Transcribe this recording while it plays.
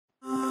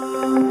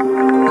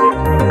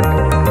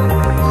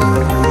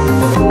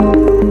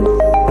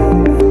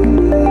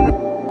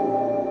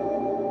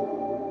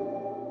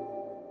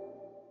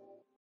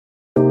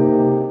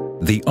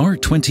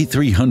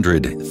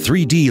R2300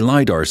 3D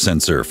LiDAR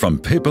sensor from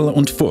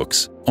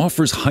Pepperl+Fuchs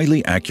offers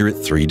highly accurate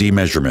 3D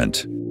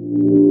measurement.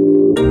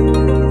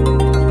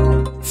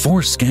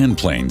 4 scan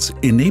planes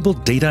enable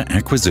data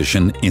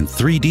acquisition in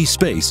 3D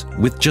space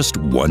with just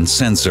one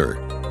sensor.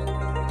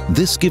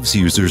 This gives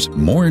users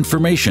more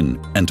information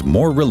and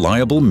more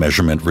reliable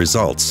measurement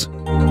results.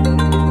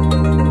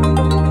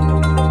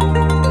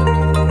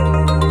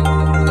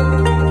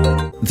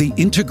 The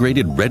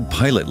integrated red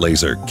pilot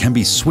laser can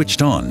be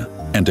switched on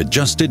and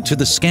adjusted to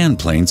the scan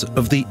planes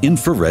of the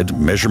infrared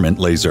measurement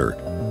laser,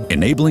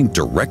 enabling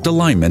direct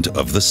alignment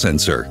of the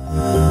sensor.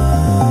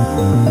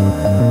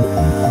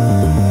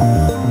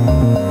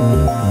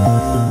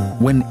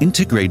 When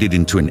integrated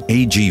into an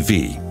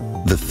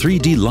AGV, the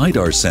 3D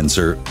LiDAR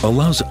sensor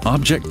allows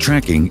object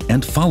tracking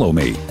and follow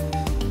me,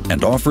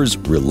 and offers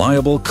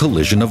reliable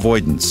collision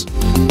avoidance.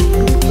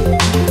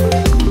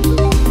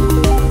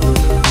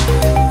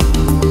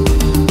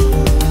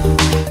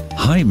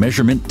 High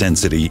measurement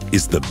density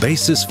is the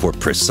basis for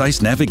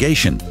precise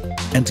navigation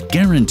and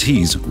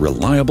guarantees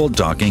reliable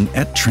docking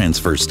at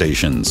transfer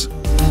stations.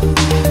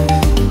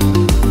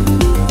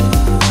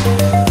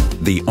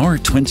 The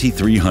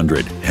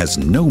R2300 has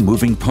no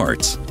moving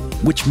parts,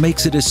 which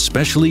makes it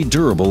especially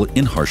durable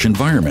in harsh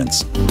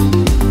environments.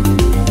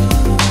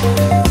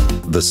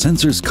 The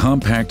sensor's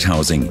compact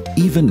housing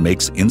even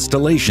makes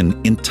installation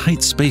in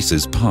tight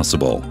spaces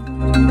possible.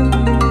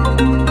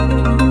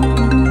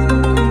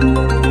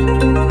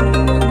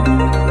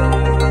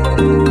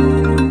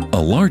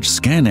 A large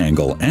scan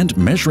angle and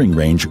measuring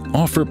range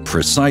offer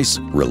precise,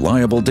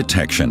 reliable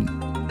detection.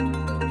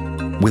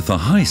 With a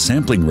high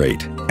sampling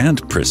rate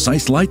and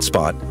precise light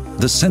spot,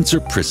 the sensor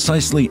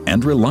precisely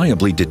and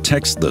reliably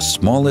detects the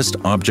smallest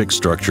object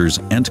structures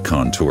and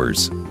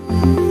contours.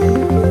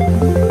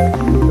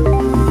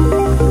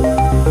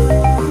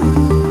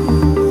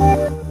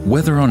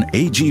 Whether on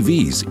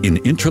AGVs, in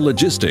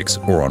intralogistics,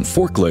 or on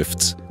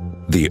forklifts,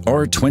 the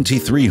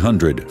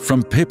R2300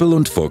 from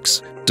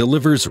Pepperl+Fuchs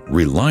delivers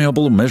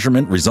reliable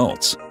measurement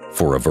results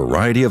for a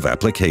variety of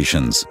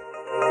applications.